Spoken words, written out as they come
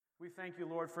We thank you,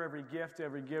 Lord, for every gift,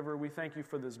 every giver. We thank you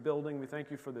for this building. We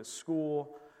thank you for this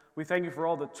school. We thank you for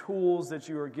all the tools that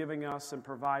you are giving us and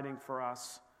providing for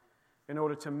us in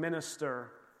order to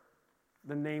minister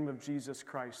the name of Jesus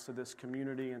Christ to this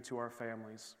community and to our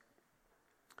families.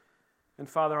 And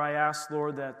Father, I ask,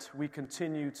 Lord, that we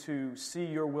continue to see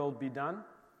your will be done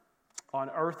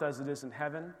on earth as it is in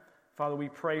heaven. Father, we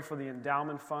pray for the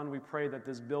endowment fund. We pray that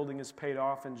this building is paid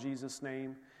off in Jesus'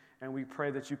 name. And we pray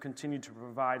that you continue to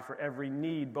provide for every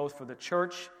need, both for the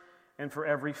church and for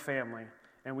every family.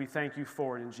 And we thank you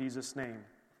for it in Jesus' name.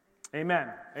 Amen.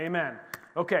 Amen.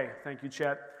 Okay, thank you,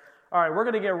 Chet. All right, we're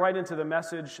going to get right into the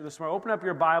message this morning. Open up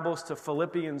your Bibles to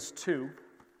Philippians 2.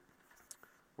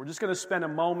 We're just going to spend a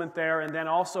moment there, and then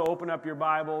also open up your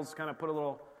Bibles, kind of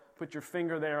put your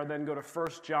finger there, and then go to 1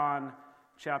 John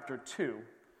chapter 2.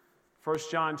 1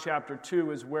 John chapter 2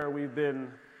 is where we've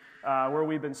been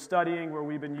studying, where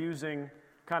we've been using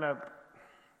kind of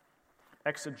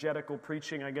exegetical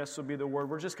preaching, I guess would be the word.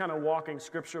 We're just kind of walking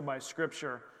scripture by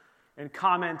scripture and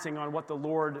commenting on what the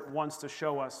Lord wants to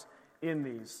show us in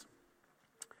these.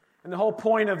 And the whole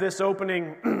point of this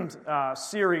opening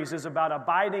series is about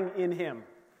abiding in Him.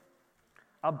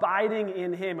 Abiding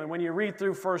in Him. And when you read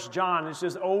through 1 John, it's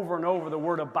just over and over the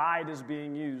word abide is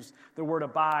being used. The word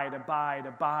abide, abide,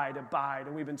 abide, abide.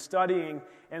 And we've been studying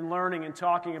and learning and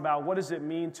talking about what does it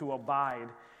mean to abide.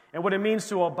 And what it means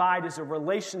to abide is a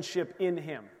relationship in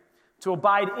Him. To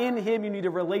abide in Him, you need a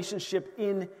relationship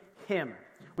in Him.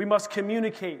 We must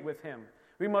communicate with Him.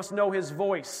 We must know His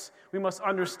voice. We must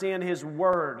understand His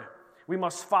word. We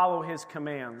must follow His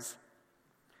commands.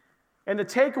 And the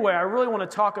takeaway I really want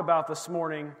to talk about this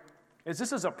morning is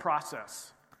this is a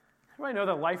process. Everybody know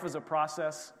that life is a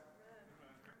process?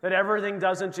 That everything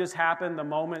doesn't just happen the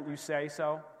moment you say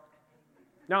so?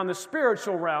 Now, in the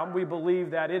spiritual realm, we believe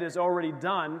that it is already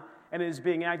done and it is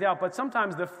being acted out. But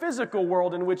sometimes the physical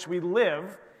world in which we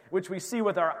live, which we see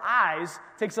with our eyes,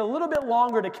 takes a little bit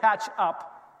longer to catch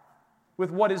up with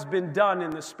what has been done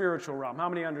in the spiritual realm. How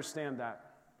many understand that?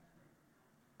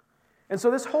 And so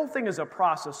this whole thing is a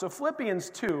process. So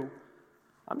Philippians 2,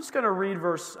 I'm just going to read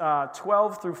verse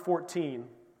 12 through 14.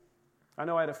 I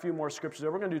know I had a few more scriptures there.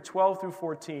 We're going to do 12 through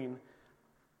 14.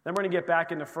 Then we're going to get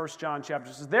back into 1 John chapter.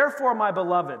 It says, "Therefore, my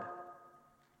beloved,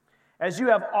 as you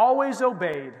have always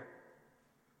obeyed,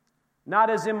 not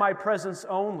as in my presence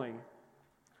only,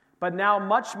 but now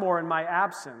much more in my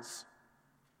absence,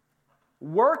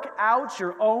 work out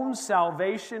your own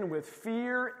salvation with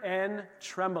fear and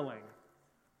trembling."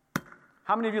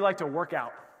 How many of you like to work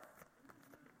out?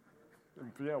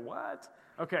 Yeah, what?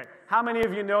 Okay. How many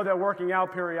of you know that working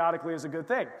out periodically is a good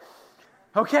thing?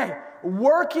 Okay.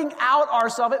 Working out our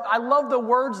salvation. I love the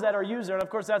words that are used there. And of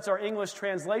course, that's our English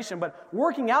translation. But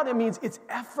working out, it means it's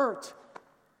effort.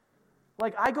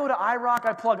 Like I go to iRock.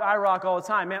 I plug iRock all the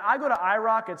time. Man, I go to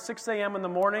iRock at 6 a.m. in the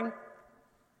morning.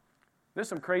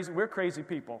 We're crazy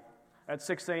people. At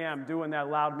 6 a.m. doing that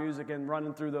loud music and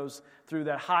running through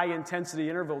that high-intensity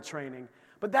interval training.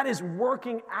 But that is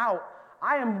working out.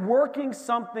 I am working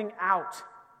something out.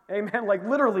 Amen? Like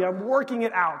literally, I'm working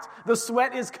it out. The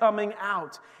sweat is coming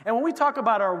out. And when we talk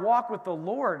about our walk with the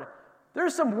Lord,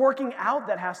 there's some working out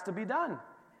that has to be done.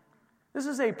 This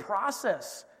is a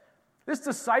process. This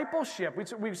discipleship,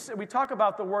 we talk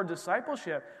about the word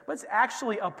discipleship, but it's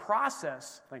actually a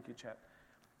process. Thank you, Chet.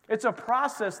 It's a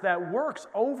process that works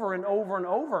over and over and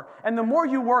over. And the more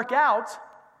you work out,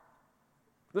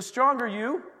 the stronger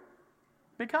you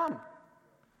become.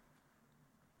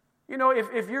 You know,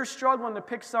 if you're struggling to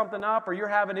pick something up or you're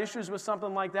having issues with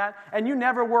something like that, and you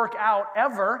never work out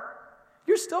ever,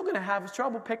 you're still going to have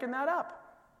trouble picking that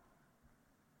up.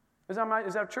 Is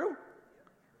that true?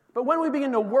 But when we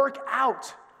begin to work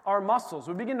out our muscles,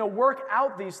 we begin to work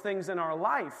out these things in our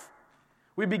life,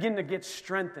 we begin to get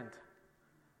strengthened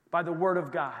by the Word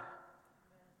of God.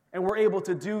 And we're able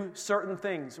to do certain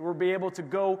things. We'll be able to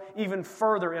go even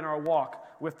further in our walk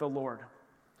with the Lord.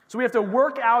 So we have to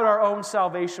work out our own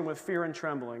salvation with fear and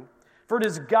trembling. For it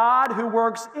is God who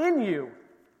works in you.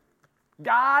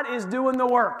 God is doing the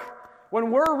work.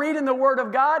 When we're reading the Word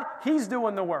of God, He's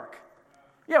doing the work.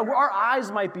 Yeah, our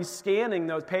eyes might be scanning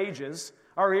those pages.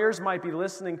 Our ears might be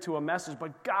listening to a message,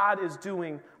 but God is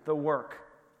doing the work.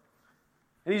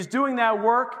 And He's doing that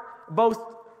work both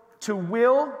to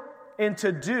will and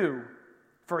to do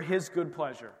for His good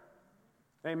pleasure.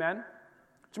 Amen?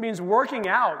 Which means working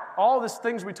out, all these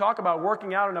things we talk about,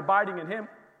 working out and abiding in Him,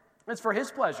 it's for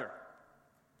His pleasure.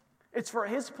 It's for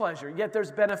His pleasure, yet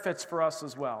there's benefits for us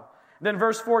as well. Then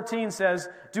verse 14 says,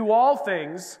 "Do all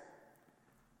things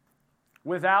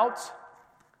without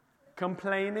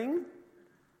complaining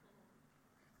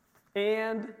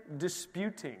and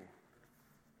disputing."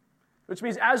 Which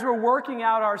means as we're working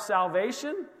out our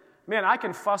salvation, man, I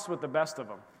can fuss with the best of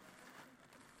them.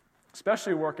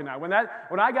 Especially working out. When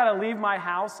I got to leave my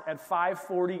house at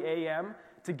 5:40 a.m.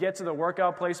 to get to the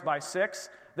workout place by 6,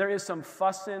 there is some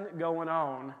fussing going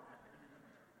on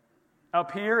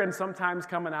up here and sometimes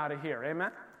coming out of here.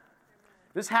 Amen?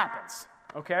 This happens,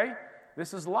 okay?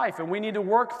 This is life, and we need to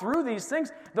work through these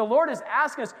things. The Lord is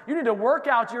asking us, you need to work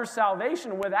out your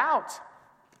salvation without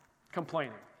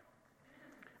complaining.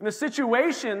 And the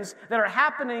situations that are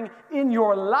happening in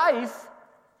your life,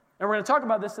 and we're going to talk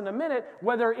about this in a minute,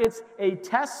 whether it's a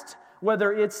test,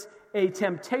 whether it's a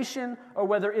temptation, or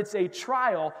whether it's a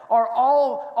trial, are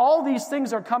all these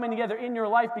things are coming together in your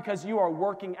life because you are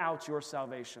working out your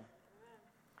salvation.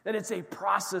 That it's a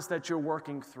process that you're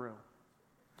working through.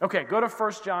 Okay, go to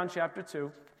 1 John chapter 2.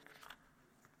 And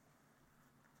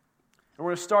we're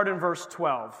going to start in verse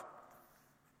 12.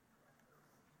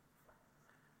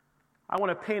 I want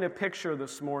to paint a picture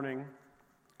this morning,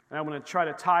 and I want to try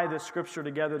to tie this scripture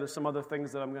together to some other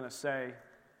things that I'm going to say.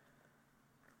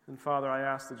 And Father, I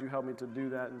ask that you help me to do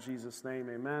that in Jesus' name,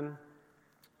 amen.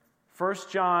 1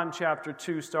 John chapter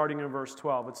 2, starting in verse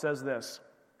 12, it says this: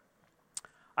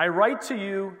 I write to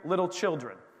you, little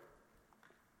children.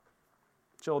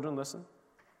 Children, listen.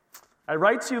 I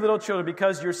write to you, little children,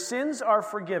 because your sins are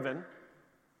forgiven.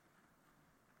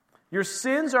 Your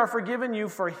sins are forgiven you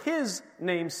for his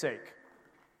name's sake.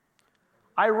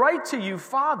 I write to you,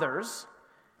 fathers,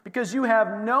 because you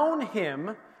have known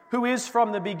him who is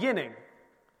from the beginning.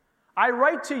 I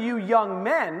write to you, young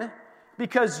men,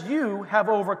 because you have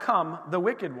overcome the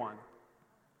wicked one.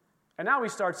 And now he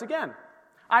starts again.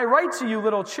 I write to you,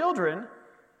 little children,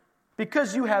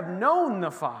 because you have known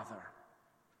the Father.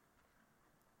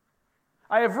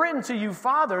 I have written to you,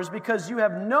 fathers, because you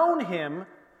have known him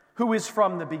who is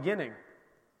from the beginning.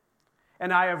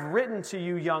 And I have written to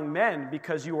you, young men,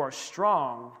 because you are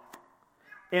strong,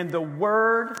 and the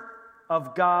word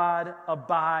of God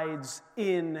abides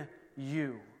in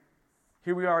you.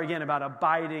 Here we are again about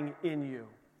abiding in you.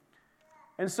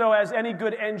 And so as any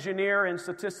good engineer in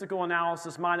statistical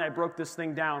analysis mind, I broke this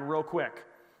thing down real quick.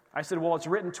 I said, well, it's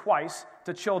written twice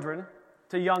to children,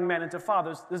 to young men, and to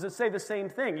fathers. Does it say the same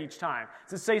thing each time?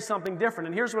 Does it say something different?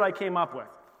 And here's what I came up with.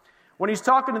 When he's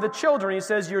talking to the children, he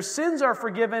says, your sins are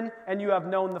forgiven and you have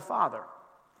known the Father.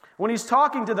 When he's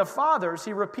talking to the fathers,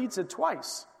 he repeats it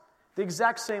twice. The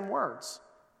exact same words.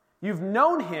 You've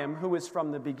known him who is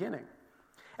from the beginning.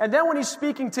 And then when he's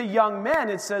speaking to young men,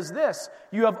 it says this: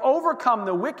 you have overcome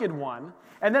the wicked one.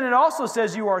 And then it also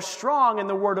says you are strong and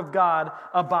the word of God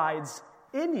abides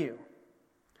in you.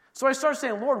 So I started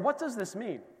saying, Lord, what does this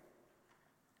mean?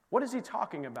 What is he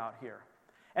talking about here?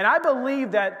 And I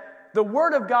believe that the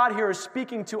word of God here is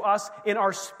speaking to us in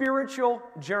our spiritual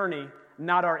journey,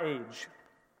 not our age.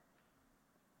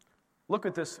 Look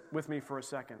at this with me for a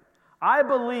second. I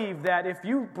believe that if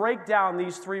you break down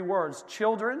these three words,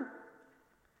 children,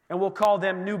 and we'll call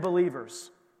them new believers.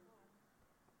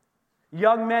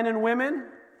 Young men and women,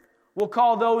 we'll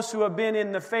call those who have been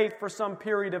in the faith for some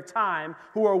period of time,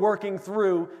 who are working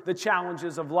through the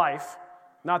challenges of life.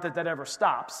 Not that that ever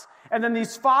stops. And then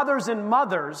these fathers and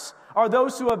mothers are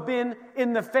those who have been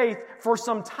in the faith for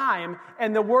some time,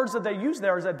 and the words that they use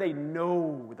there is that they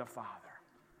know the Father.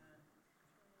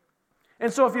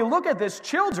 And so if you look at this,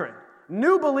 children,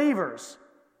 new believers,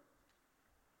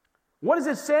 what is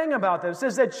it saying about them? It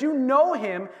says that you know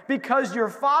him because your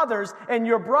fathers and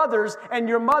your brothers and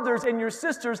your mothers and your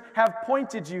sisters have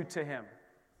pointed you to him.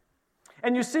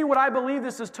 And you see, what I believe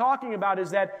this is talking about is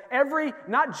that every,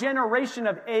 not generation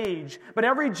of age, but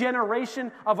every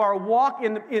generation of our walk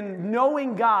in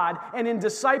knowing God and in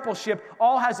discipleship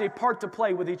all has a part to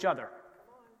play with each other.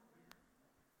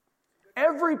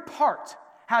 Every part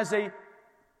has a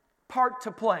part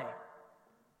to play.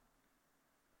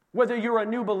 Whether you're a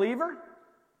new believer,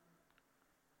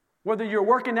 whether you're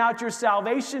working out your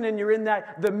salvation and you're in the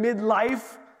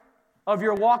midlife of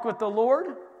your walk with the Lord,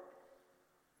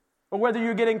 or whether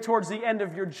you're getting towards the end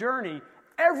of your journey,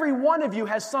 every one of you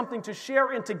has something to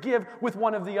share and to give with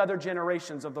one of the other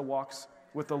generations of the walks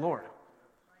with the Lord.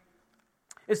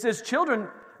 It says children,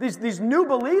 these new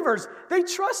believers, they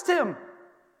trust him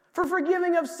for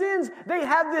forgiving of sins. They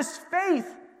have this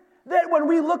faith that when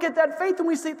we look at that faith and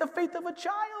we see the faith of a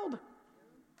child.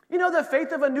 You know, the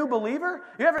faith of a new believer?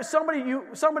 You ever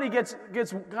somebody gets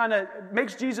kind of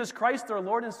makes Jesus Christ their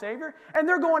Lord and Savior, and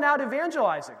they're going out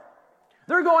evangelizing.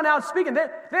 They're going out speaking. They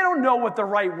don't know what the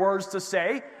right words to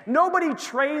say. Nobody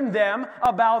trained them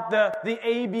about the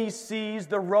ABCs,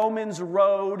 the Romans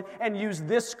road, and use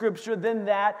this scripture, then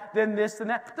that, then this, then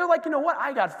that. They're like, you know what?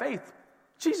 I got faith.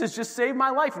 Jesus just saved my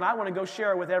life, and I want to go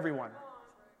share it with everyone.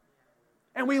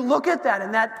 And we look at that,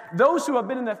 and that those who have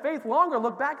been in the faith longer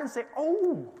look back and say,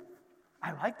 oh,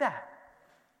 I like that.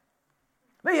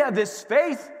 They have this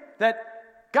faith that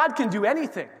God can do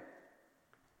anything.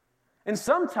 And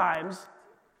sometimes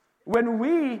when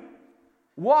we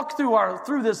walk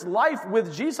through this life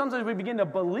with Jesus, sometimes we begin to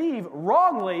believe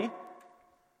wrongly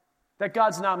that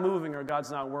God's not moving or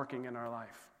God's not working in our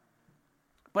life.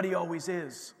 But He always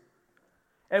is.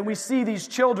 And we see these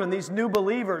children, these new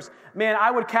believers, man,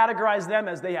 I would categorize them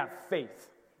as they have faith.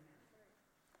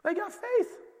 They got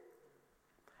faith.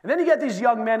 And then you get these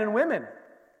young men and women.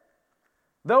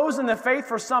 Those in the faith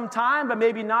for some time, but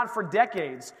maybe not for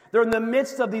decades. They're in the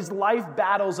midst of these life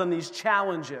battles and these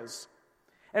challenges.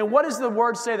 And what does the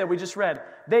word say that we just read?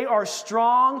 They are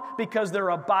strong because they're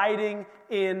abiding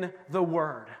in the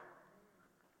Word.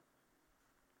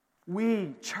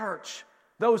 We, church,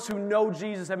 those who know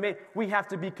Jesus, we have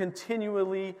to be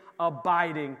continually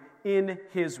abiding in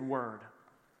His Word.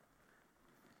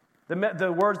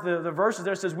 The verses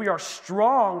there says we are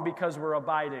strong because we're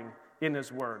abiding in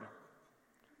His Word.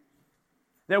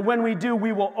 That when we do,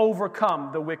 we will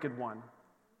overcome the wicked one.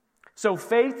 So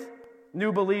faith,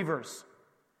 new believers.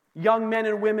 Young men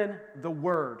and women, the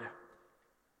Word.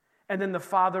 And then the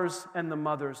fathers and the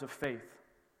mothers of faith.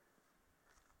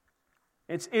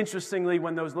 It's interestingly,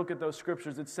 when look at those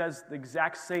scriptures, it says the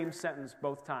exact same sentence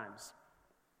both times.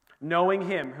 Knowing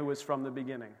Him who is from the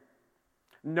beginning.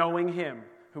 Knowing Him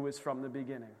who is from the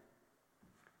beginning.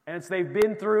 And they've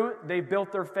been through it, they've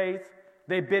built their faith,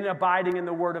 they've been abiding in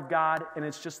the Word of God, and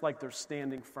it's just like they're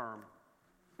standing firm.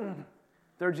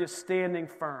 They're just standing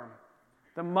firm.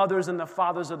 The mothers and the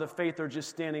fathers of the faith are just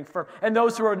standing firm. And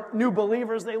those who are new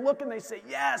believers, they look and they say,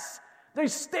 yes, they're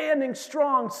standing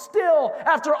strong still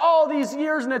after all these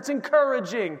years, and it's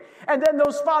encouraging. And then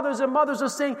those fathers and mothers are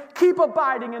saying, keep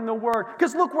abiding in the Word,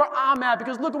 because look where I'm at,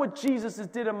 because look at what Jesus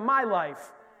did in my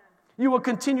life. You will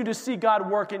continue to see God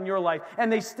work in your life.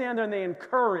 And they stand there and they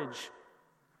encourage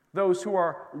those who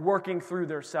are working through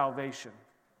their salvation.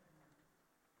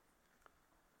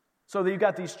 So that you've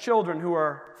got these children who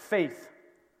are faith.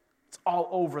 It's all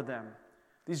over them.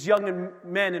 These young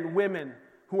men and women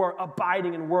who are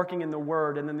abiding and working in the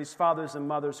Word, and then these fathers and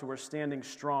mothers who are standing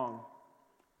strong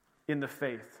in the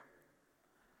faith.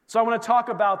 So I want to talk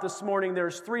about this morning,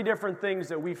 there's 3 different things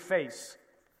that we face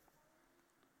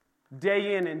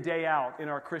day in and day out in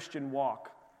our Christian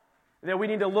walk. And that we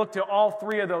need to look to all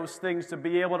 3 of those things to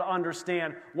be able to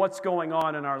understand what's going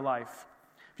on in our life.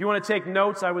 If you want to take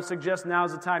notes, I would suggest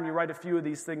now's the time you write a few of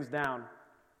these things down.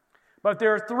 But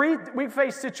there are 3, we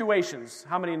face situations.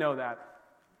 How many know that?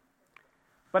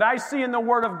 But I see in the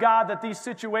Word of God that these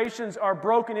situations are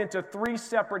broken into 3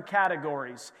 separate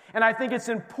categories. And I think it's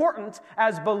important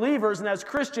as believers and as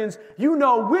Christians, you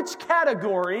know which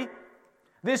category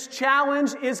this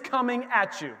challenge is coming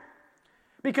at you.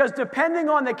 Because depending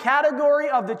on the category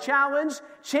of the challenge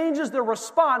changes the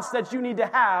response that you need to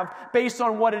have based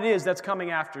on what it is that's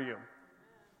coming after you.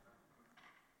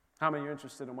 How many are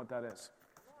interested in what that is?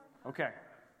 Okay.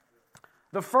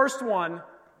 The first one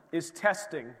is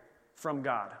testing from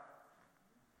God.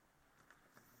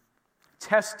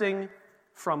 Testing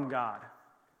from God.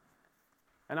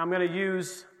 And I'm going to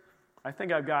use, I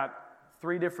think I've got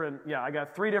 3 different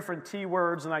T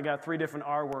words and I got 3 different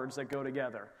R words that go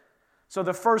together. So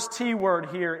the first T word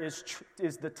here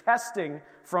is the testing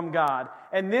from God.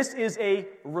 And this is a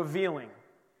revealing.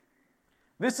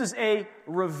 This is a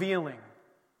revealing.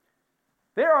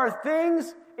 There are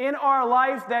things in our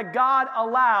life that God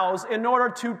allows in order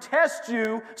to test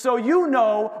you so you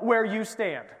know where you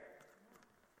stand.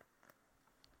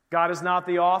 God is not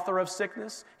the author of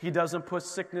sickness. He doesn't put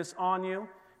sickness on you.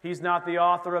 He's not the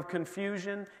author of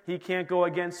confusion. He can't go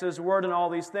against His Word and all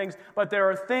these things. But there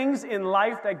are things in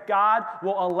life that God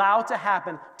will allow to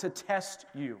happen to test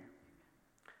you.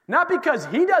 Not because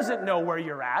He doesn't know where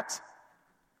you're at.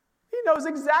 He knows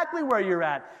exactly where you're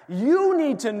at. You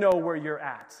need to know where you're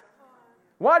at.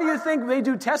 Why do you think they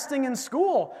do testing in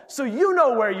school? So you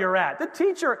know where you're at. The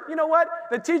teacher, you know what?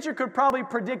 The teacher could probably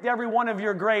predict every one of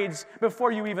your grades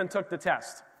before you even took the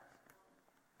test.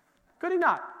 Could he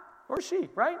not? Or she,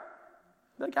 right?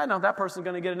 Like, I know that person's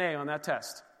going to get an A on that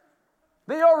test.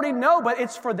 They already know, but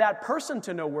it's for that person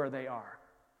to know where they are.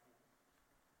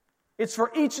 It's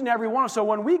for each and every one. So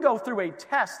when we go through a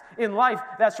test in life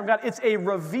that's from God, it's a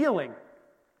revealing.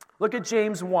 Look at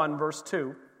James 1, verse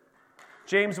 2.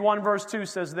 James 1, verse 2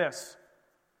 says this.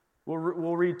 We'll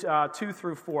read 2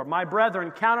 through 4. My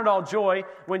brethren, count it all joy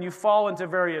when you fall into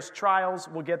various trials.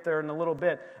 We'll get there in a little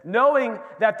bit. Knowing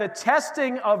that the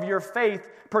testing of your faith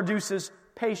produces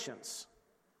patience.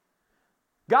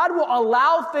 God will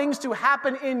allow things to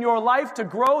happen in your life to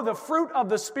grow the fruit of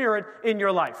the Spirit in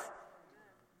your life.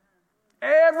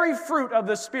 Every fruit of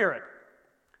the Spirit,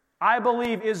 I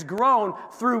believe, is grown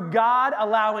through God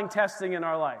allowing testing in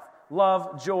our life.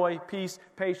 Love, joy, peace,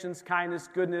 patience, kindness,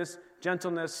 goodness,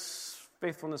 gentleness,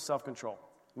 faithfulness, self-control.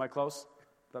 Am I close?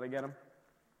 Did I get them?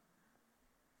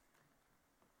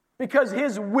 Because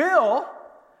His will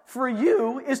for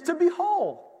you is to be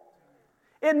whole.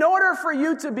 In order for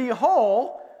you to be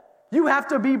whole, you have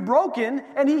to be broken,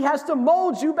 and He has to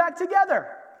mold you back together.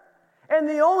 And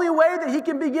the only way that He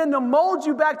can begin to mold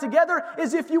you back together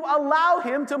is if you allow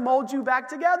Him to mold you back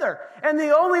together. And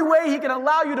the only way He can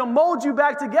allow you to mold you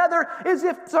back together is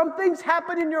if some things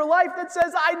happen in your life that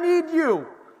says, I need you.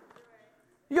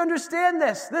 You understand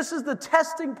this? This is the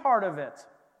testing part of it.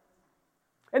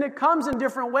 And it comes in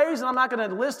different ways, and I'm not going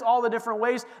to list all the different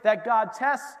ways that God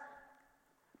tests,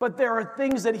 but there are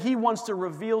things that He wants to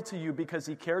reveal to you because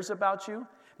He cares about you,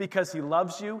 because He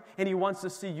loves you, and He wants to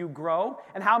see you grow.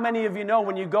 And how many of you know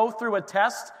when you go through a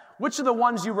test, which are the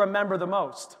ones you remember the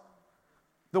most?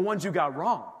 The ones you got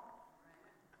wrong.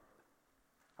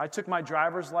 I took my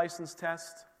driver's license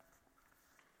test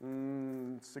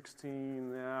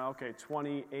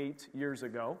 28 years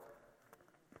ago.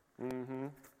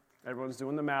 Everyone's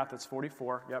doing the math. It's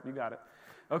 44. Yep, you got it.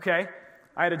 Okay.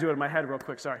 I had to do it in my head real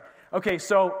quick. Sorry. Okay,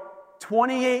 so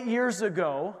 28 years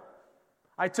ago,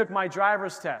 I took my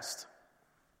driver's test,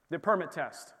 the permit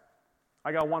test.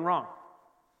 I got one wrong.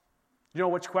 You know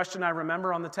which question I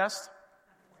remember on the test?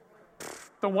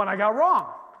 The one I got wrong.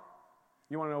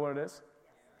 You want to know what it is?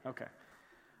 Okay.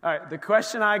 All right, the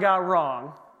question I got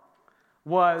wrong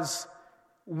was,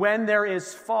 when there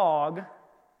is fog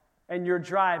and you're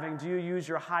driving, do you use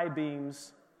your high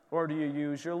beams or do you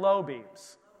use your low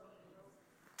beams?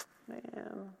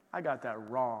 Man, I got that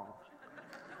wrong.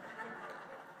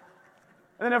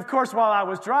 And then, of course, while I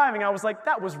was driving, I was like,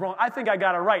 that was wrong. I think I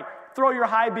got it right. Throw your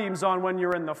high beams on when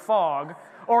you're in the fog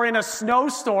or in a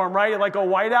snowstorm, right? Like a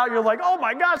whiteout, you're like, oh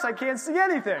my gosh, I can't see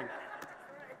anything.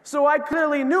 So I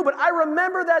clearly knew, but I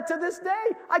remember that to this day.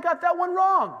 I got that one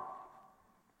wrong.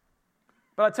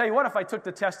 But I'll tell you what, if I took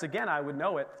the test again, I would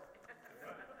know it.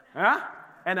 Huh?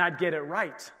 And I'd get it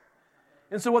right.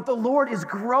 And so what the Lord is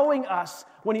growing us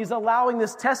when He's allowing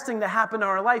this testing to happen in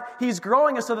our life, He's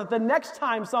growing us so that the next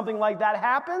time something like that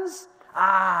happens,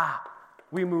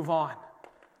 we move on.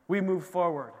 We move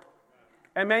forward.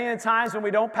 And many times when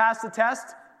we don't pass the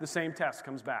test, the same test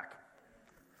comes back.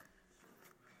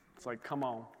 It's like, come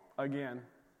on, again.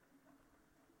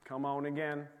 Come on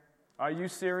again. Are you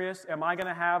serious? Am I going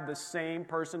to have the same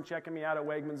person checking me out at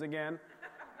Wegmans again?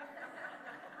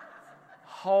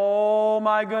 Oh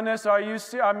my goodness, are you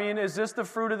serious? I mean, is this the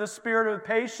fruit of the Spirit of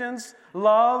patience,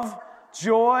 love,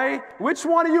 joy? Which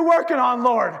one are you working on,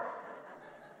 Lord?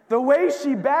 The way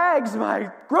she bags my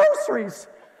groceries.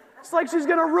 It's like she's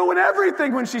going to ruin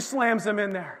everything when she slams them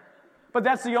in there. But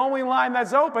that's the only line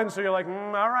that's open, so you're like,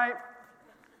 all right.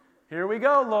 Here we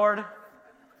go, Lord.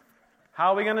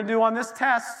 How are we going to do on this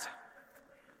test?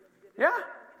 Yeah.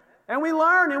 And we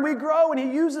learn and we grow, and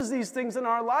He uses these things in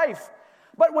our life.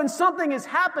 But when something is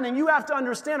happening, you have to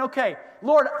understand, okay,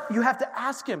 Lord, you have to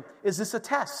ask Him, is this a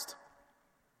test?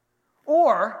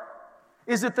 Or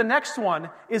is it the next one?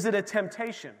 Is it a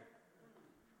temptation?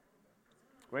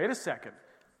 Wait a second.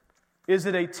 Is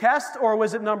it a test, or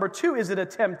was it number 2? Is it a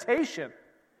temptation?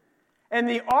 And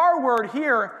the R word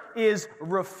here is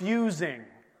refusing.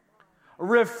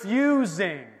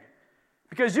 Refusing.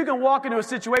 Because you can walk into a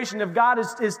situation, if God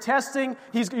is testing,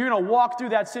 you're going to walk through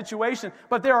that situation.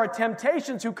 But there are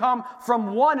temptations who come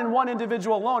from one and one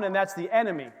individual alone, and that's the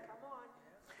enemy.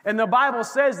 And the Bible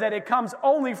says that it comes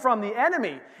only from the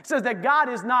enemy. It says that God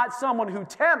is not someone who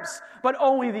tempts, but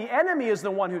only the enemy is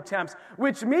the one who tempts,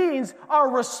 which means our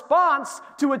response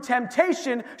to a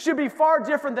temptation should be far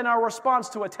different than our response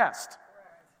to a test.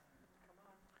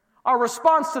 Our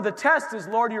response to the test is,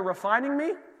 Lord, you're refining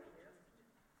me.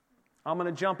 I'm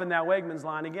going to jump in that Wegmans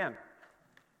line again.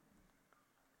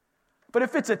 But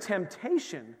if it's a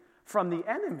temptation from the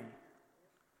enemy,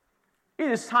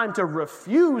 it is time to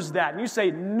refuse that. And you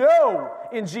say, no,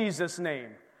 in Jesus' name.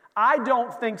 I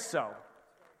don't think so.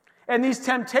 And these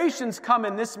temptations come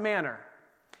in this manner.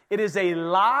 It is a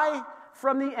lie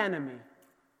from the enemy,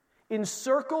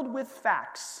 encircled with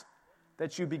facts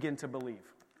that you begin to believe.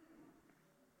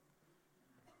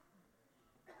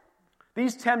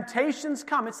 These temptations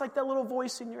come. It's like that little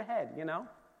voice in your head, you know?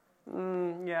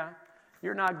 Yeah,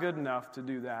 you're not good enough to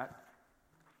do that.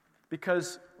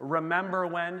 Because remember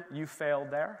when you failed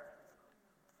there?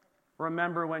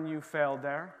 Remember when you failed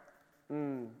there?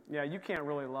 Yeah, you can't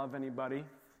really love anybody.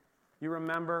 You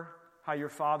remember how your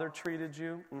father treated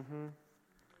you?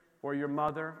 Or your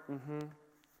mother?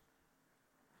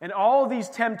 And all these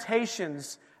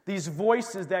temptations, these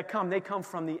voices that come, they come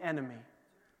from the enemy.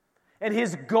 And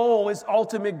his goal, his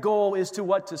ultimate goal is to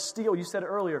what? To steal. You said it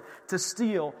earlier. To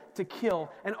steal, to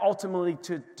kill, and ultimately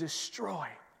to destroy.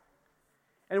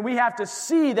 And we have to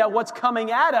see that what's coming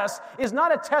at us is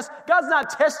not a test. God's not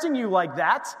testing you like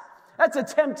that. That's a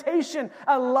temptation,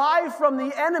 a lie from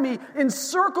the enemy,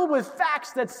 encircled with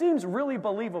facts that seems really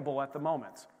believable at the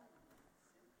moment.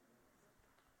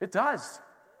 It does.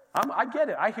 I get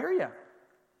it. I hear you.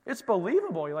 It's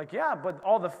believable. You're like, yeah, but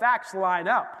all the facts line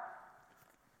up.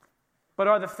 But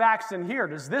are the facts in here?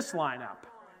 Does this line up?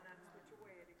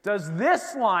 Does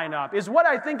this line up? Is what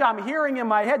I think I'm hearing in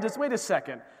my head, just wait a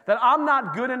second, that I'm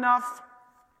not good enough,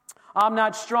 I'm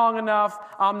not strong enough,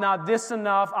 I'm not this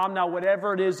enough, I'm not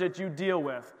whatever it is that you deal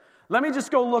with. Let me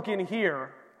just go look in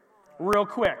here real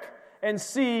quick and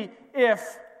see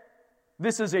if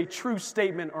this is a true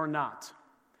statement or not.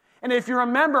 And if you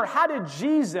remember, how did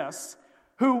Jesus,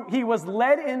 who he was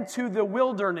led into the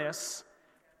wilderness,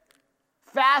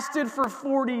 fasted for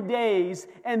 40 days,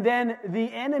 and then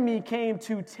the enemy came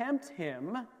to tempt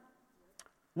him,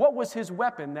 what was his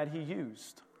weapon that he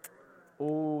used?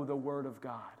 Oh, the Word of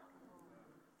God.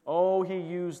 Oh, he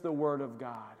used the Word of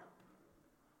God.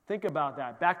 Think about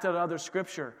that. Back to the other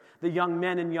scripture. The young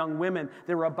men and young women,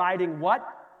 they were abiding what?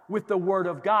 With the Word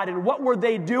of God. And what were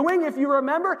they doing, if you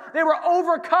remember? They were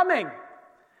overcoming.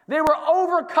 They were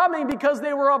overcoming because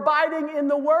they were abiding in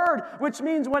the Word, which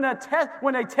means when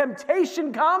a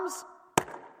temptation comes,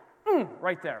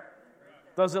 right there.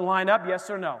 Does it line up,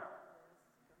 yes or no?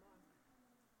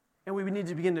 And we need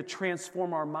to begin to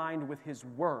transform our mind with His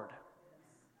Word.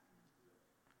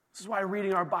 This is why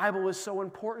reading our Bible is so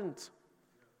important.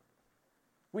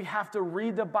 We have to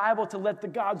read the Bible to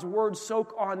let God's Word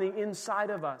soak on the inside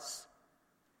of us.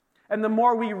 And the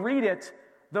more we read it,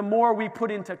 the more we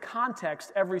put into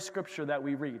context every scripture that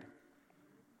we read.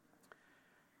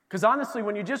 Because honestly,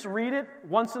 when you just read it,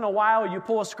 once in a while you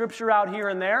pull a scripture out here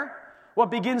and there, what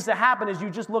begins to happen is you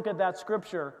just look at that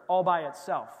scripture all by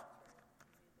itself.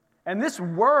 And this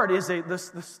word is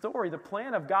the story, the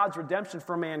plan of God's redemption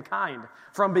for mankind,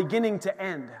 from beginning to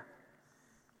end.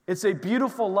 It's a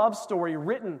beautiful love story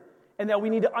written, and that we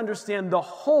need to understand the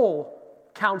whole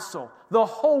counsel, the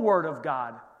whole Word of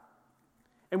God.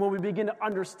 And when we begin to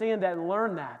understand that and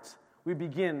learn that, we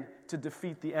begin to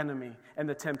defeat the enemy and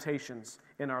the temptations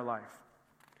in our life.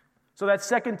 So that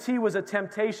second T was a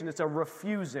temptation. It's a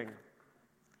refusing.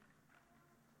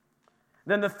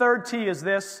 Then the third T is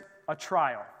this, a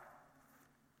trial.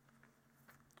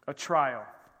 A trial.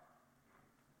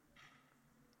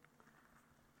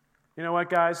 You know what,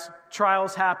 guys?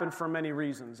 Trials happen for many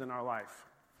reasons in our life.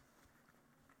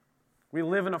 We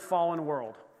live in a fallen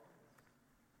world.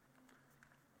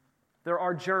 There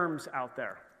are germs out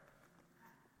there.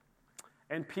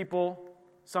 And people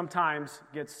sometimes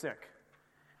get sick.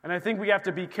 And I think we have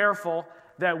to be careful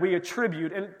that we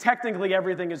attribute, and technically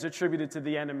everything is attributed to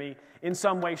the enemy in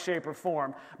some way, shape, or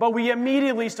form. But we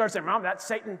immediately start saying, "Mom, that's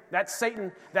Satan, that's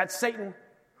Satan, that's Satan."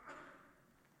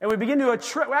 And we begin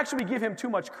to we give him too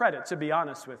much credit, to be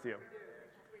honest with you.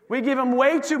 We give him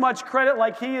way too much credit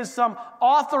like he is some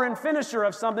author and finisher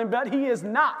of something, but he is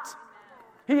not.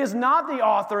 He is not the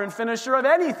author and finisher of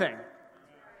anything.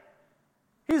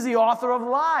 He's the author of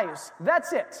lies.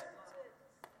 That's it.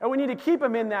 And we need to keep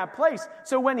him in that place.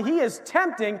 So when he is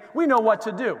tempting, we know what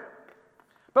to do.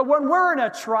 But when we're in a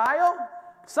trial,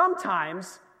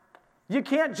 sometimes you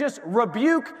can't just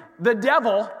rebuke the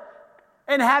devil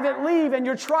and have it leave, and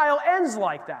your trial ends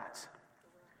like that.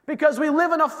 Because we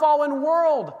live in a fallen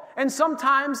world, and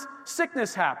sometimes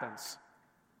sickness happens.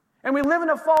 And we live in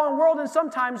a fallen world, and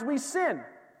sometimes we sin.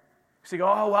 So you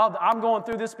go, "Oh, well, I'm going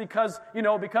through this because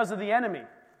of the enemy."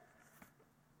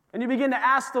 And you begin to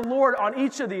ask the Lord on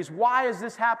each of these, "Why is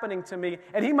this happening to me?"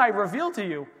 And He might reveal to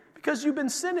you, because you've been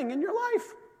sinning in your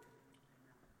life.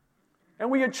 And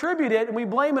we attribute it and we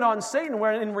blame it on Satan,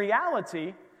 where in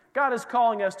reality, God is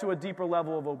calling us to a deeper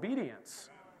level of obedience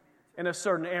in a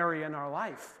certain area in our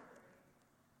life.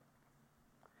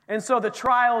 And so the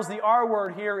trials, the R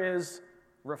word here is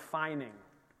refining.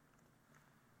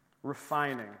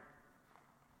 Refining.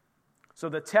 So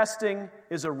the testing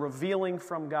is a revealing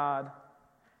from God.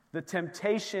 The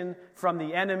temptation from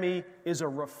the enemy is a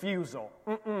refusal.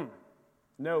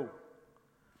 No.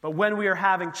 But when we are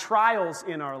having trials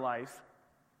in our life,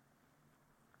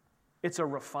 it's a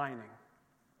refining.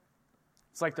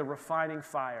 It's like the refining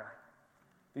fire.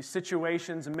 These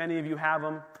situations, many of you have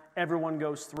them. Everyone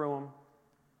goes through them.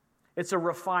 It's a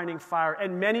refining fire.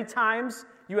 And many times,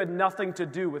 you had nothing to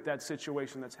do with that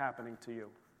situation that's happening to you.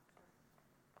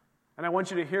 And I want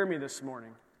you to hear me this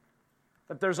morning.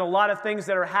 That there's a lot of things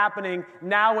that are happening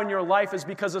now in your life is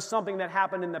because of something that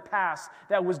happened in the past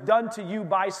that was done to you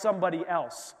by somebody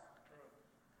else.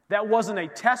 That wasn't a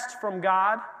test from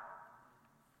God.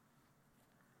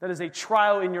 That is a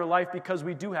trial in your life because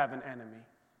we do have an enemy.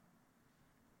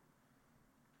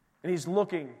 And he's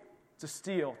looking to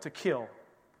steal, to kill,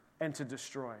 and to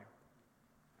destroy.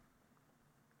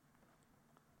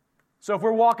 So if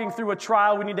we're walking through a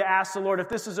trial, we need to ask the Lord, if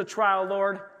this is a trial,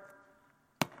 Lord,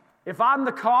 if I'm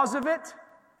the cause of it,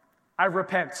 I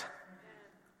repent.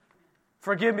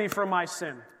 Forgive me for my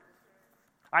sin.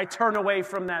 I turn away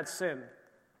from that sin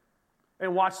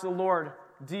and watch the Lord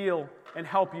deal and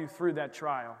help you through that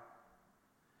trial.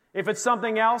 If it's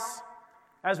something else,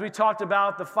 as we talked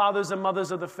about, the fathers and mothers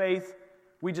of the faith,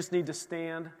 we just need to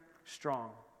stand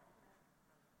strong.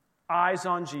 Eyes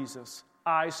on Jesus,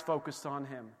 eyes focused on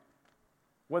him.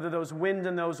 Whether those wind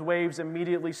and those waves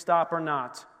immediately stop or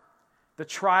not, the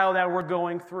trial that we're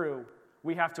going through,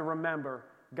 we have to remember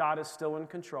God is still in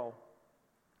control.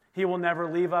 He will never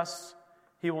leave us.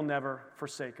 He will never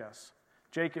forsake us.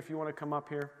 Jake, if you want to come up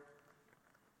here.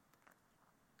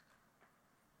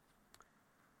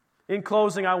 In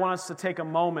closing, I want us to take a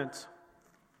moment.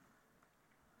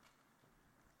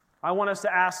 I want us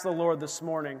to ask the Lord this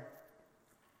morning,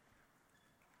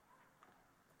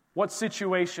 what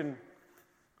situation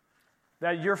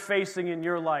that you're facing in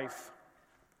your life,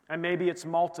 and maybe it's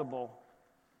multiple,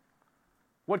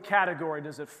 what category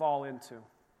does it fall into?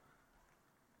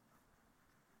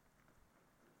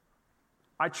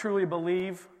 I truly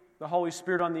believe the Holy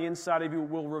Spirit on the inside of you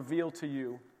will reveal to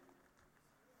you,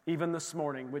 even this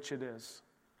morning, which it is.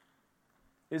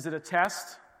 Is it a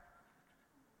test?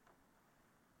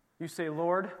 You say,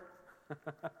 Lord,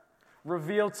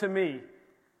 reveal to me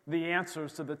the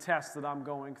answers to the test that I'm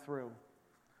going through,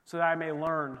 so that I may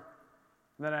learn,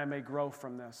 that I may grow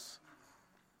from this.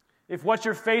 If what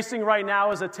you're facing right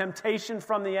now is a temptation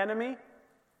from the enemy,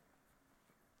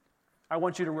 I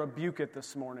want you to rebuke it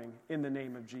this morning in the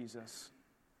name of Jesus.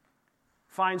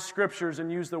 Find scriptures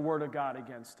and use the Word of God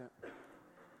against it.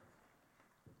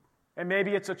 And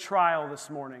maybe it's a trial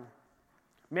this morning.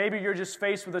 Maybe you're just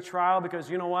faced with a trial because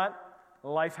you know what?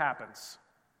 Life happens.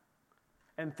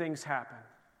 And things happen.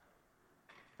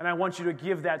 And I want you to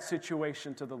give that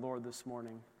situation to the Lord this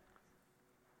morning.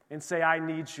 And say, I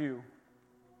need you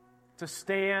to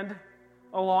stand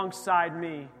alongside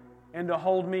me and to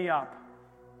hold me up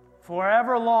for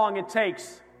however long it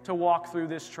takes to walk through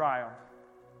this trial.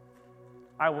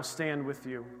 I will stand with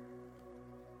you.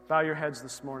 Bow your heads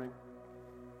this morning.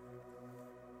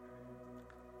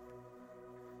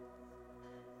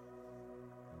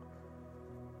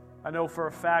 I know for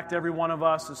a fact every one of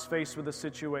us is faced with a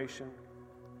situation.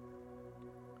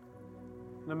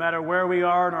 No matter where we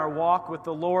are in our walk with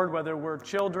the Lord, whether we're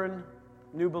children,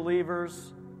 new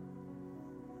believers,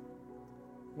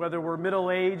 whether we're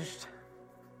middle-aged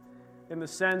in the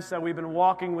sense that we've been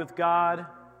walking with God,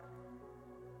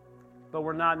 but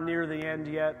we're not near the end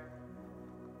yet,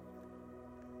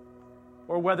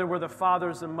 or whether we're the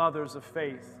fathers and mothers of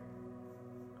faith,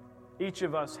 each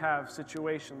of us have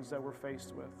situations that we're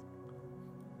faced with.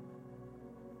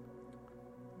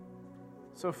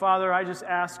 So, Father, I just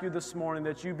ask you this morning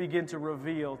that you begin to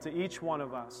reveal to each one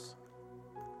of us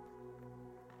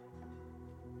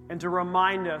and to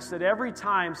remind us that every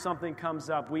time something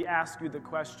comes up, we ask you the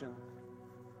question,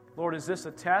 Lord, is this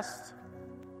a test?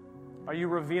 Are you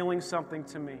revealing something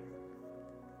to me?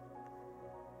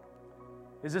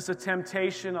 Is this a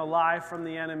temptation, a lie from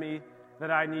the enemy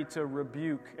that I need to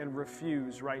rebuke and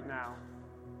refuse right now?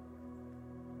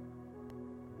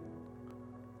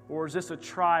 Or is this a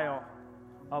trial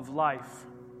of life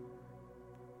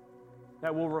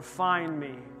that will refine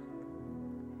me,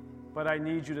 but I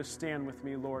need you to stand with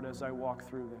me, Lord, as I walk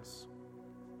through this.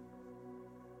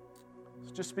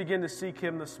 So just begin to seek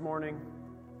him this morning.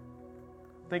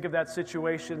 Think of that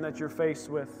situation that you're faced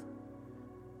with.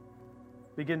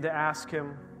 Begin to ask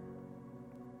him.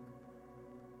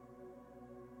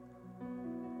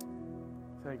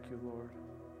 Thank you, Lord.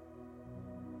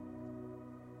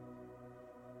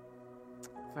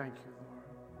 Thank you, Lord.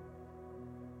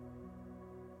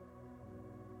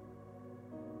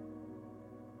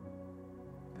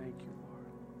 Thank you, Lord.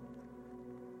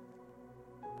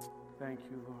 Thank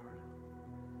you, Lord.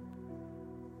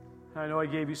 I know I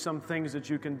gave you some things that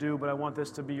you can do, but I want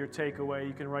this to be your takeaway.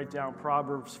 You can write down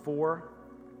Proverbs 4,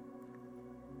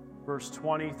 verse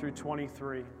 20 through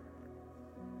 23.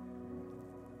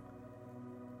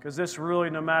 Because this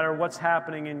really, no matter what's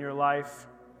happening in your life,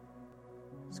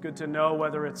 It's good to know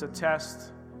whether it's a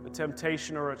test, a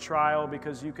temptation, or a trial,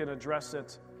 because you can address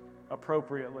it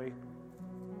appropriately.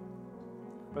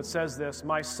 But says this,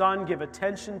 "My son, give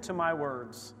attention to my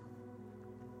words.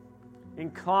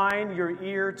 Incline your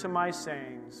ear to my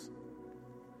sayings.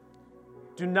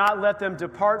 Do not let them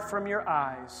depart from your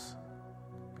eyes.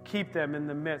 Keep them in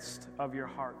the midst of your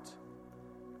heart.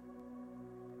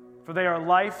 For they are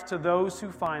life to those who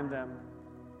find them,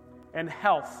 and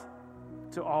health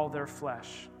to all their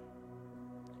flesh.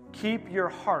 Keep your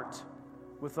heart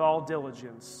with all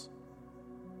diligence,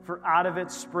 for out of it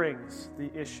springs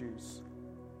the issues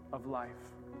of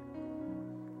life."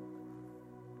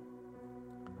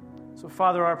 So,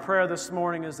 Father, our prayer this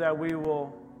morning is that we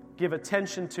will give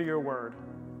attention to your word,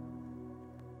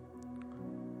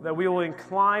 that we will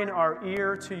incline our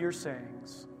ear to your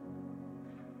sayings,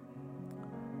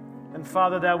 and,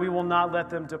 Father, that we will not let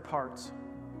them depart.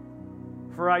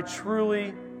 For I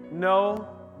truly know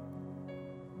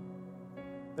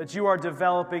that you are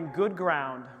developing good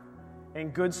ground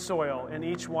and good soil in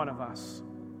each one of us,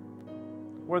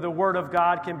 where the Word of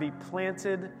God can be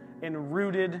planted and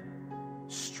rooted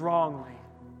strongly.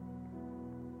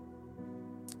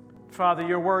 Father,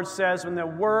 your Word says when the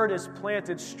Word is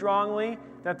planted strongly,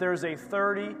 that there's a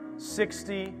 30,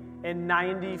 60, and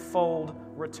 90-fold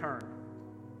return.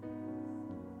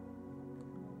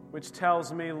 Which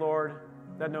tells me, Lord,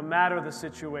 that no matter the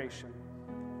situation,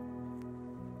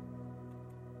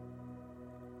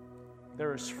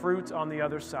 there is fruit on the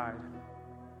other side.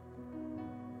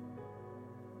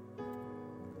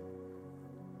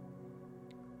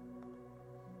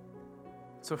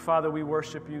 So, Father, we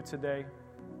worship you today.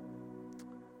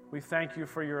 We thank you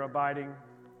for your abiding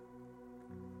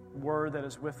word that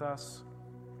is with us.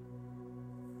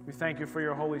 We thank you for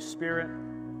your Holy Spirit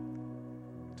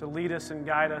to lead us and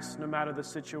guide us no matter the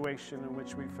situation in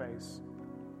which we face.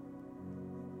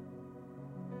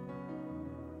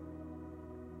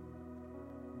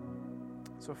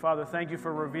 So, Father, thank you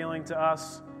for revealing to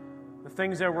us the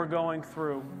things that we're going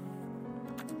through,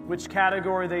 which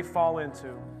category they fall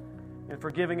into, and for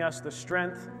giving us the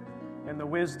strength and the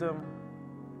wisdom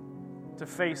to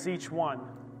face each one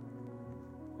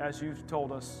as you've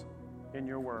told us in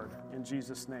your word. In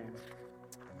Jesus' name,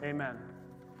 amen.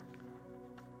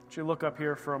 Would you look up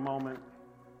here for a moment?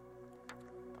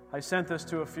 I sent this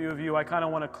to a few of you. I kind of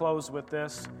want to close with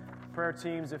this. Prayer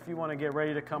teams, if you want to get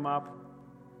ready to come up.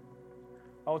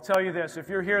 I'll tell you this, if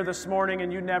you're here this morning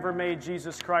and you never made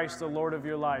Jesus Christ the Lord of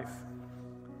your life,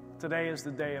 today is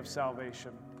the day of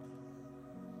salvation.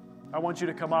 I want you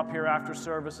to come up here after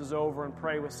service is over and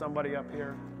pray with somebody up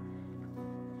here.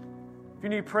 If you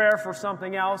need prayer for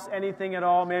something else, anything at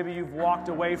all, maybe you've walked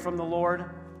away from the Lord.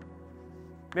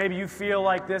 Maybe you feel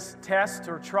like this test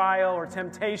or trial or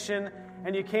temptation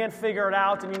and you can't figure it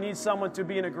out and you need someone to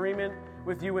be in agreement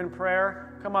with you in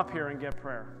prayer, come up here and get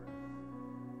prayer.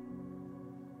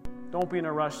 Don't be in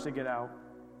a rush to get out.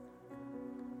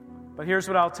 But here's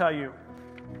what I'll tell you.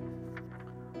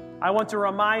 I want to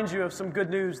remind you of some good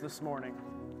news this morning.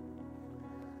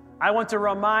 I want to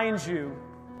remind you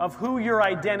of who your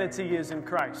identity is in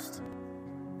Christ.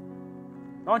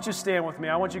 Why don't you stand with me?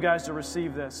 I want you guys to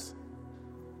receive this.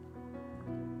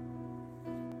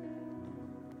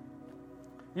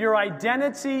 Your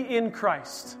identity in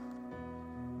Christ.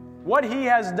 What He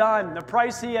has done, the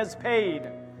price He has paid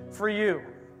for you.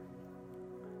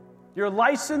 Your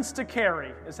license to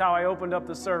carry is how I opened up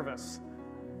the service.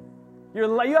 You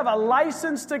have a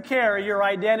license to carry your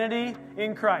identity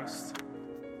in Christ.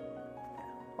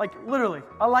 Like literally,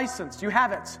 a license. You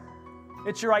have it.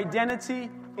 It's your identity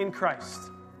in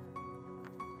Christ.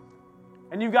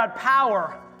 And you've got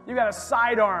power. You've got a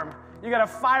sidearm. You've got a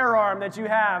firearm that you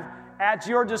have at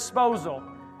your disposal.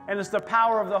 And it's the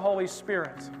power of the Holy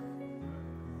Spirit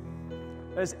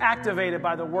that is activated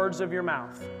by the words of your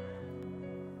mouth.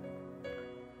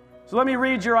 So let me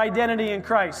read your identity in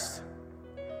Christ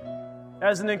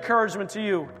as an encouragement to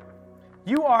you.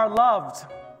 You are loved.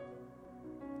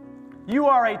 You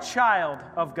are a child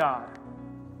of God.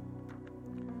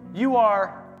 You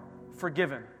are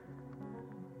forgiven.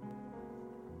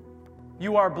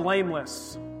 You are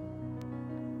blameless.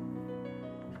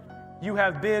 You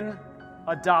have been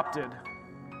adopted.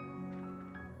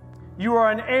 You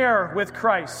are an heir with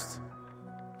Christ.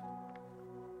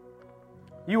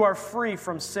 You are free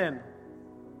from sin.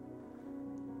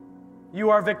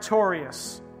 You are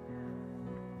victorious.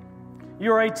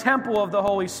 You are a temple of the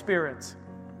Holy Spirit.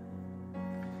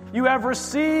 You have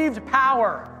received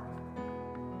power.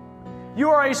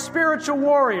 You are a spiritual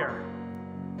warrior.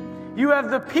 You have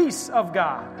the peace of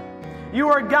God. You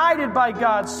are guided by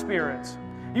God's Spirit.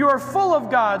 You are full of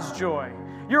God's joy.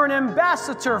 You're an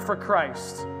ambassador for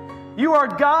Christ. You are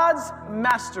God's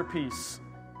masterpiece.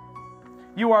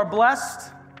 You are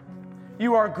blessed.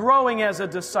 You are growing as a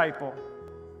disciple.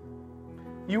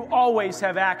 You always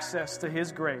have access to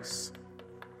His grace.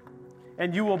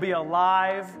 And you will be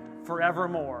alive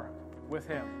forevermore with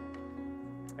Him.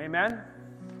 Amen?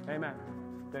 Amen.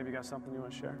 Dave, you got something you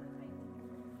want to share?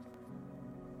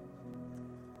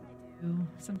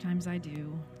 Sometimes I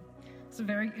do. It's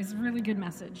a really good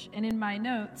message. And in my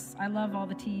notes, I love all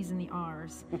the T's and the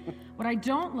R's. What I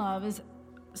don't love is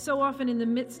so often in the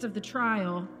midst of the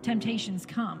trial, temptations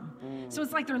come. So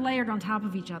it's like they're layered on top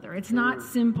of each other. It's not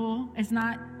simple.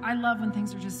 I love when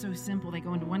things are just so simple. They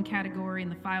go into one category in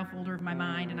the file folder of my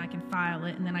mind, and I can file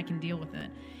it, and then I can deal with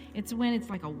it. It's when it's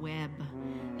like a web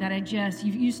that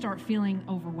you start feeling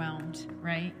overwhelmed,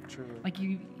 right? True. Like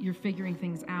you're figuring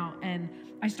things out. And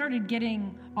I started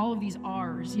getting all of these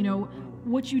R's.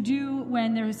 What you do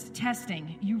when there's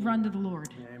testing, you run to the Lord.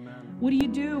 Amen. What do you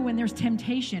do when there's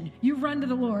temptation? You run to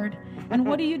the Lord. And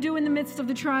what do you do in the midst of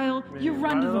the trial? You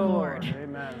run to the Lord.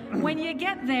 Amen. When you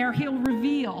get there, He'll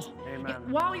reveal. Amen.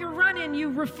 While you're running, you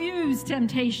refuse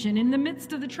temptation. In the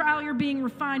midst of the trial, you're being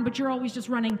refined, but you're always just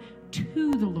running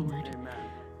to the Lord. Amen.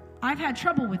 I've had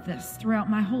trouble with this throughout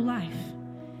my whole life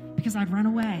because I'd run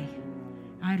away.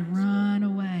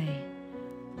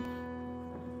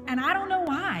 And I don't know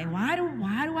why. Why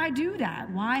do I do that?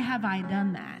 Why have I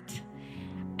done that?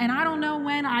 And I don't know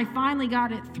when I finally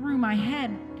got it through my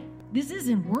head. This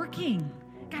isn't working.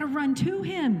 I got to run to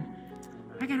Him.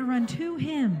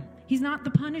 He's not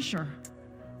the punisher.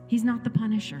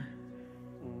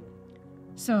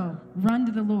 So run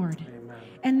to the Lord. Amen.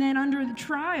 And then under the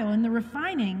trial and the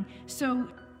refining, so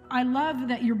I love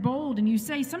that you're bold and you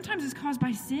say sometimes it's caused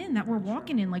by sin that we're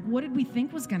walking in. Like, what did we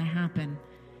think was going to happen?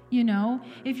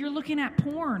 If you're looking at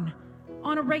porn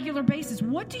on a regular basis,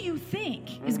 what do you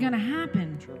think is going to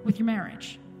happen with your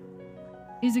marriage?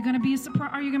 Is it going to be a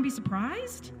surprise? Are you going to be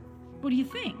surprised? What do you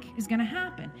think is going to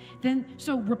happen?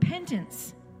 So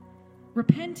repentance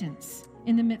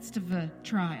in the midst of a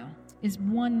trial is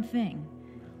one thing,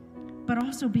 but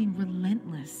also being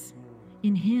relentless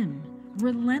in Him,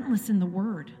 relentless in the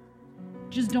Word.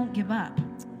 Just don't give up.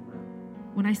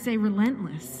 When I say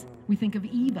relentless, we think of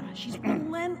Eva. She's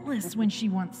relentless when she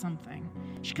wants something.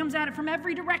 She comes at it from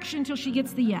every direction until she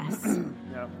gets the yes.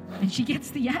 Yep. And she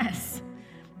gets the yes.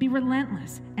 Be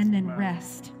relentless and then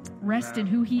rest. Rest in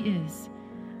who He is.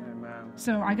 Amen.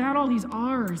 So I got all these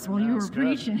R's while you were That's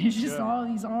preaching. good. It's just Good. all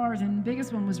these R's. And the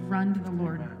biggest one was run to the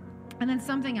Lord. Amen. And then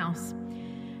something else.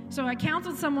 So I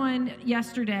counseled someone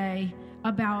yesterday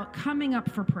about coming up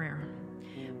for prayer.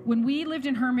 When we lived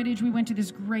in Hermitage, we went to this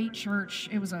great church.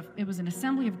 It was an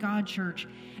Assembly of God church.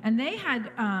 And they had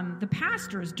the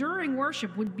pastors during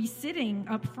worship would be sitting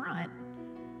up front.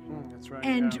 That's right.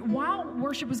 And yeah. while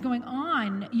worship was going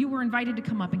on, you were invited to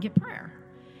come up and get prayer.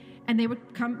 And they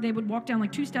would walk down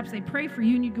like 2 steps, they'd pray for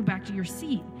you, and you'd go back to your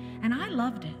seat. And I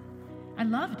loved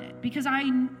it because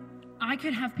I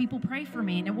could have people pray for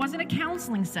me. And it wasn't a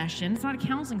counseling session. It's not a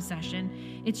counseling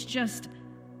session. It's just,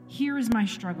 here is my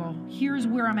struggle. Here's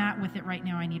where I'm at with it right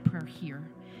now. I need prayer here.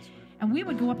 And we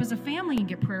would go up as a family and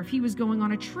get prayer. If he was going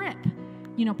on a trip,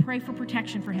 pray for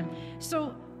protection for him.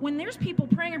 So when there's people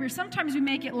praying over here, sometimes we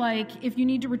make it like if you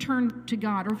need to return to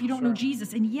God or if you don't know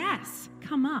Jesus. And yes,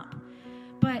 come up.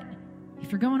 But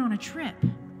if you're going on a trip,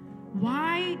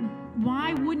 why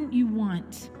wouldn't you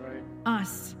want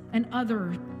us and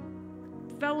other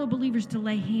fellow believers to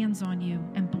lay hands on you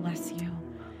and bless you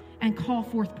and call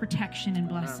forth protection and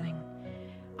blessing?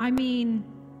 I mean,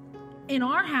 in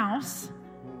our house,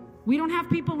 we don't have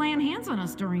people laying hands on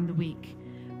us during the week.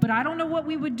 But I don't know what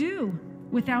we would do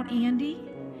without Andy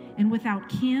and without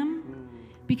Kim,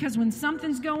 because when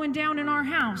something's going down in our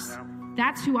house,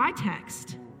 that's who I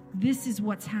text. This is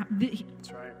what's happening.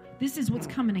 This is what's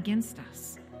coming against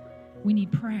us. We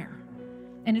need prayer.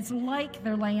 And it's like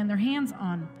they're laying their hands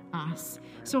on us.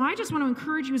 So I just want to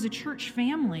encourage you as a church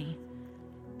family.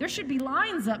 There should be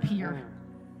lines up here,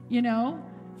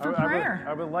 for prayer.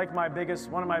 I would like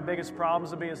one of my biggest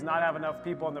problems to be is not have enough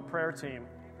people on the prayer team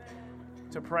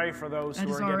to pray for those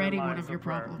who are getting in line. That is already one of your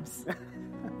problems.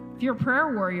 If you're a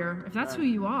prayer warrior, if that's who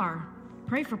you are,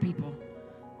 pray for people.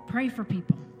 Pray for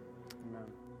people.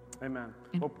 Amen.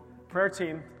 Well, prayer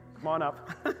team, come on up.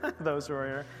 Those who are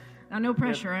here. Now, no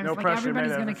pressure. No pressure.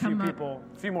 Everybody's going to come up. A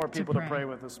few more people to pray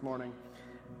with this morning.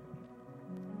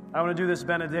 I want to do this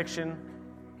benediction.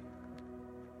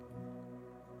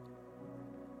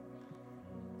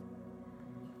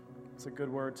 It's a good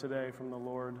word today from the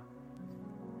Lord.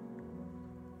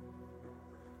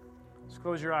 Just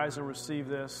close your eyes and receive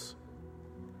this.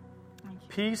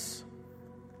 Peace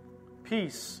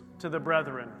peace to the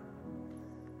brethren,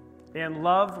 and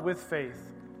love with faith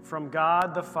from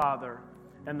God the Father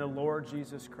and the Lord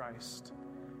Jesus Christ.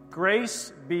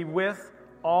 Grace be with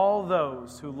all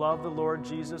those who love the Lord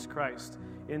Jesus Christ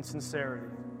in sincerity.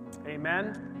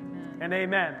 Amen, and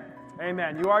amen.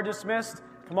 Amen. You are dismissed.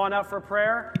 Come on out for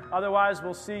prayer. Otherwise,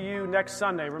 we'll see you next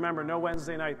Sunday. Remember, no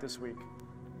Wednesday night this week.